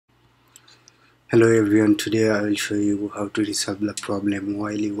Hello everyone, today I will show you how to resolve the problem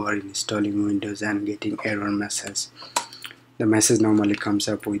while you are installing Windows and getting error message. The message normally comes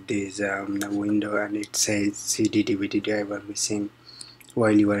up with this window and it says CD DVD driver missing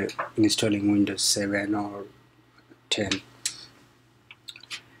while you are installing Windows 7 or 10.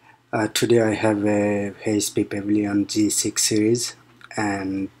 Today I have a HP Pavilion G6 series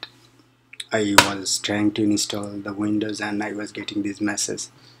and I was trying to install the Windows and I was getting this message.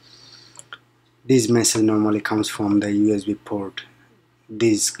 This message normally comes from the USB port.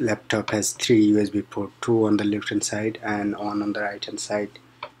 This laptop has 3 USB ports, 2 on the left hand side and 1 on the right hand side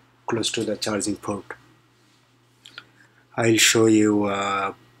close to the charging port. I'll show you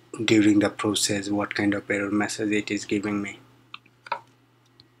during the process what kind of error message it is giving me.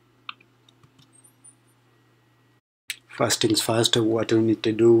 First things first, what you need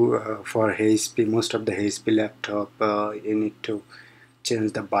to do for HP, most of the HP laptop, you need to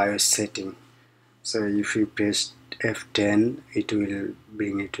change the BIOS setting. So if you press F10, it will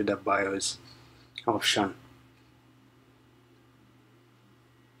bring you to the BIOS option.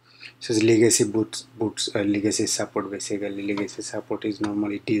 So legacy legacy support, basically legacy support is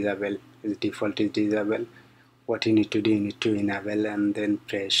normally disabled, its default is disabled. What you need to do, you need to enable and then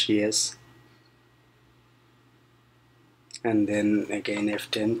press yes and then again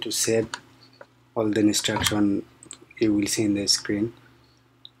F10 to save all the instruction you will see in the screen.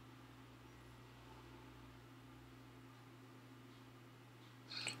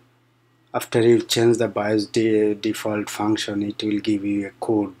 After you change the BIOS default function, it will give you a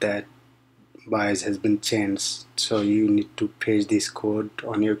code that BIOS has been changed. So you need to paste this code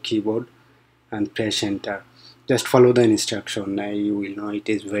on your keyboard and press enter. Just follow the instruction, you will know it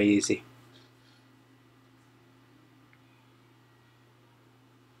is very easy.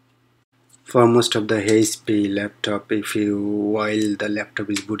 For most of the HP laptop, while the laptop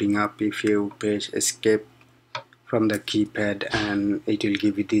is booting up, if you press escape from the keypad and it will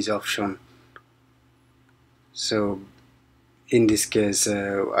give you this option. So in this case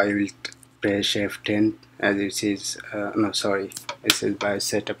I will press F10 as it is it says BIOS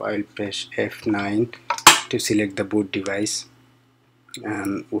setup. I will press F9 to select the boot device,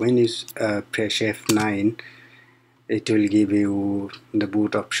 and when you press F9 it will give you the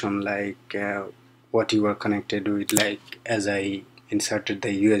boot option, like what you are connected with. Like as I inserted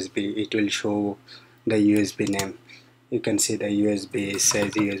the USB, it will show the USB name. You can see the USB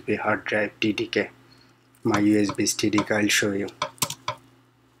says USB hard drive TDK. My USB is TDK. I'll show you.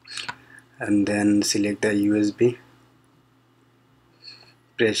 And then select the USB,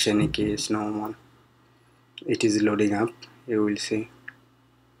 press any key is normal. It is loading up, you will see.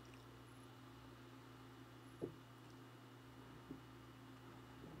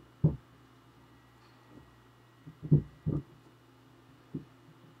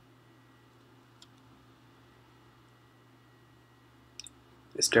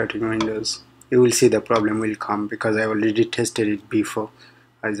 Starting Windows, you will see the problem will come because I already tested it before.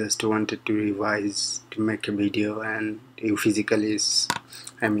 I just wanted to revise to make a video, and you physically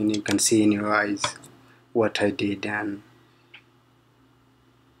you can see in your eyes what I did and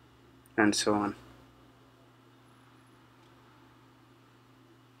so on.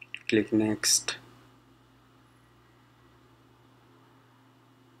 Click next.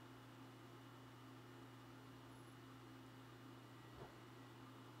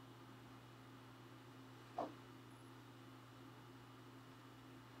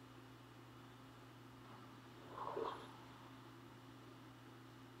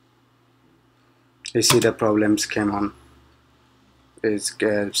 You see the problems came on. It's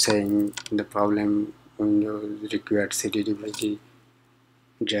saying the problem Windows required CD DVD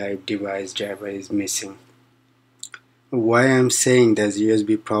driver is missing. Why I'm saying there's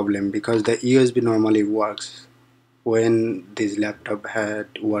USB problem, because the USB normally works when this laptop had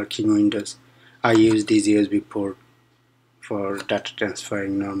working Windows. I use this USB port for data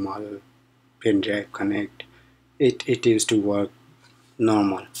transferring, normal pen drive connect. It used to work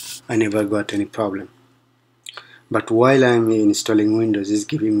normal. I never got any problem. But while I'm installing Windows, it's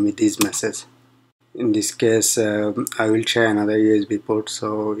giving me this message. In this case, I will try another USB port.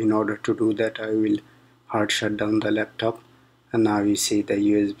 So in order to do that, I will hard shut down the laptop, and now you see the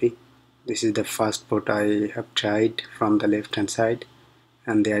USB. This is the first port I have tried from the left hand side,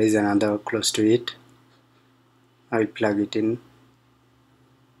 and there is another close to it. I will plug it in.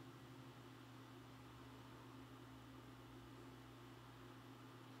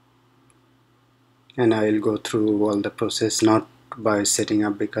 And I will go through all the process, not BIOS setting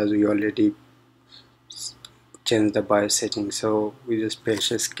up, because we already changed the BIOS setting. So we just press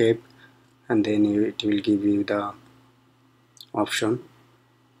escape and then it will give you the option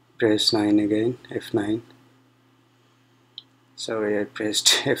Press 9 again, F9. Sorry, I pressed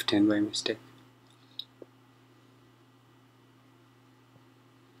F10 by mistake.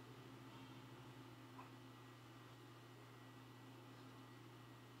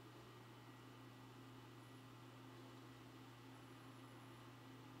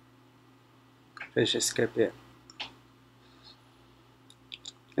 Press escape here.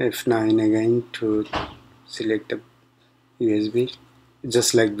 F9 again to select the USB.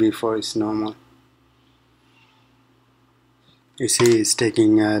 Just like before, it's normal. You see, it's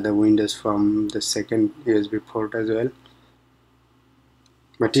taking the Windows from the second USB port as well.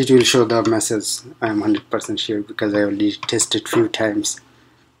 But it will show the message. I'm 100% sure because I already tested few times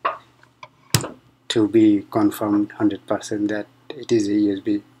to be confirmed 100% that it is a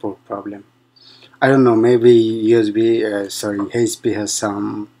USB port problem. I don't know, maybe HP has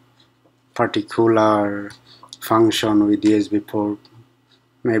some particular function with USB port.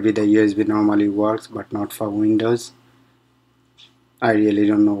 Maybe the USB normally works but not for Windows. I really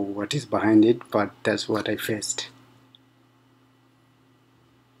don't know what is behind it, but that's what I faced.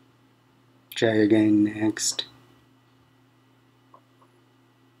 Try again next.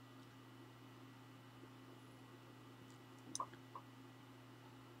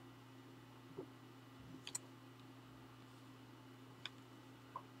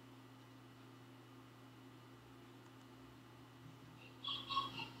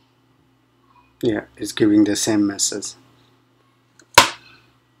 Yeah, it's giving the same message.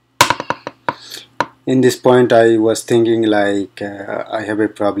 In this point I was thinking like I have a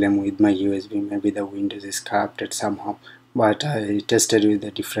problem with my USB, maybe the Windows is corrupted somehow, but I tested with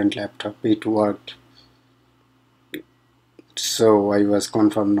a different laptop, it worked. So I was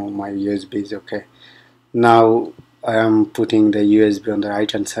confirmed, no, my USB is okay. Now I am putting the USB on the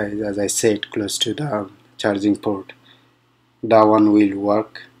right hand side, as I said, close to the charging port. That one will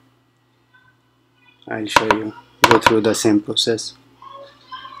work. I'll show you. Go through the same process.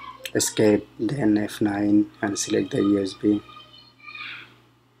 Escape, then F9 and select the USB.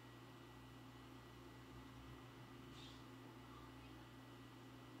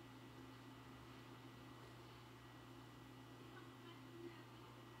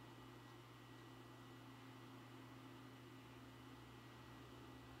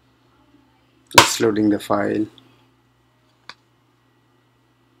 It's loading the file.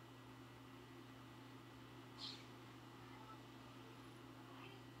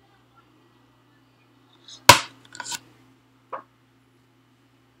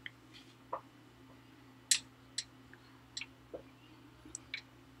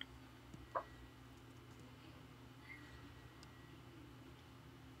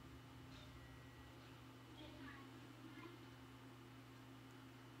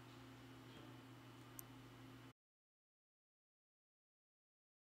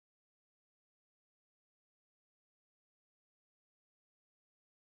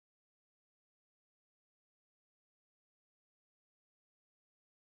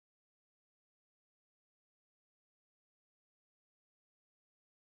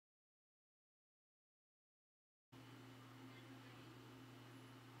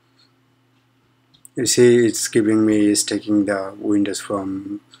 You see, it's taking the Windows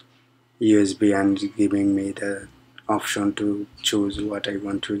from USB and giving me the option to choose what I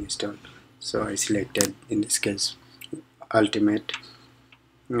want to install. So I selected, in this case, Ultimate,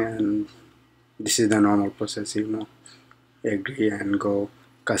 and this is the normal process, agree and go.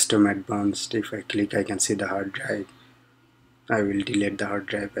 Custom advanced, if I click I can see the hard drive. I will delete the hard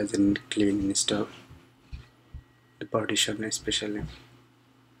drive as in clean install the partition especially.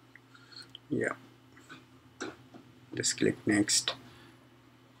 Yeah, just click next.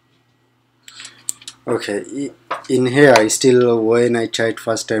 Okay, in here I still, when I tried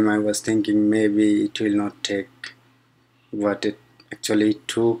first time, I was thinking maybe it will not take what it actually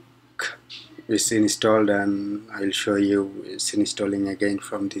took. It's installed, and I'll show you it's installing again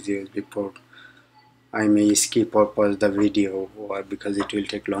from this USB port. I may skip or pause the video or because it will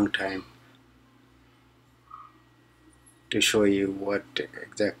take long time to show you what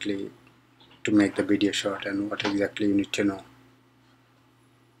exactly, to make the video short, and what exactly you need to know.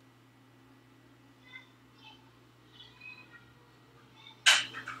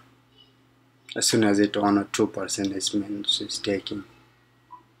 As soon as it on a 2%, it means it's taking.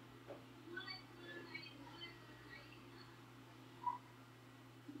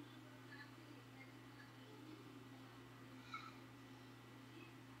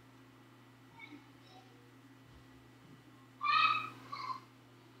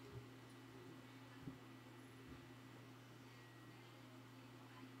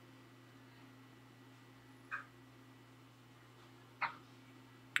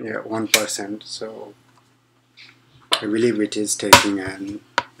 yeah, 1%. So I believe it is taking, and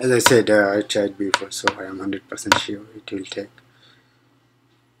as I said, I tried before, so I am 100% sure it will take.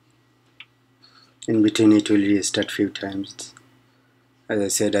 In between it will restart few times. As I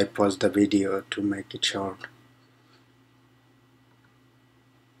said, I paused the video to make it short.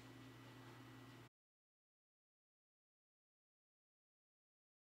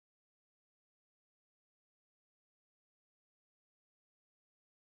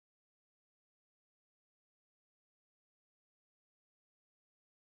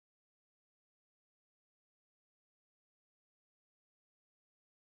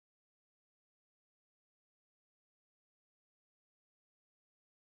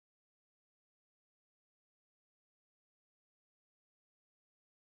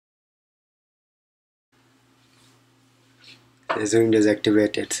 As Windows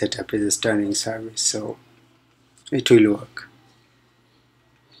activated, setup is a stunning service, so it will work.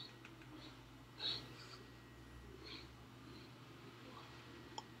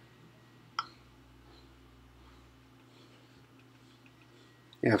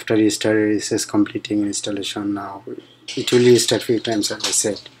 After restart, it is completing installation now. It will restart few times, as I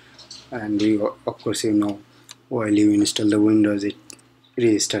said, and of course, while you install the Windows, it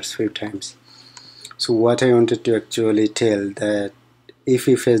restarts few times. So what I wanted to actually tell that if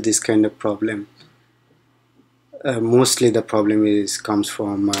you face this kind of problem, mostly the problem comes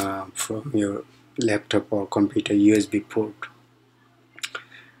from your laptop or computer USB port.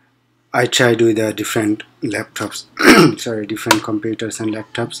 I tried with different laptops, sorry, different computers and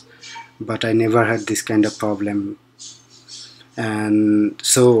laptops, but I never had this kind of problem. And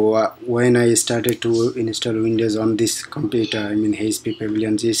so when I started to install Windows on this computer, I mean HP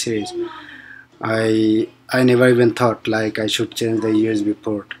Pavilion G series, I never even thought like I should change the USB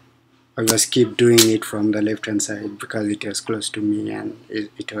port. I was keep doing it from the left hand side because it was close to me and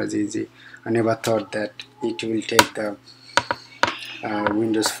it was easy. I never thought that it will take the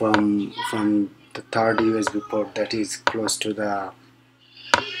Windows from the third USB port that is close to the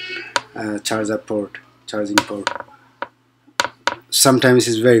charging port. Sometimes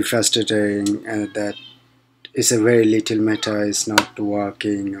it's very frustrating that it's a very little matter is not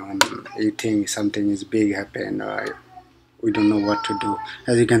working, you think something is big happened, or we don't know what to do.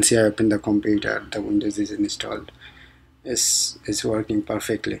 As you can see, I opened the computer, the Windows is installed. It's working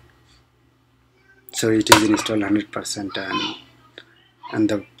perfectly. So it is installed 100%, and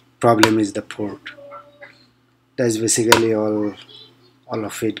the problem is the port. That's basically all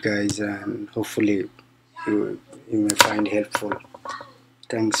of it, guys, and hopefully you may find helpful.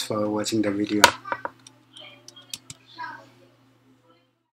 Thanks for watching the video.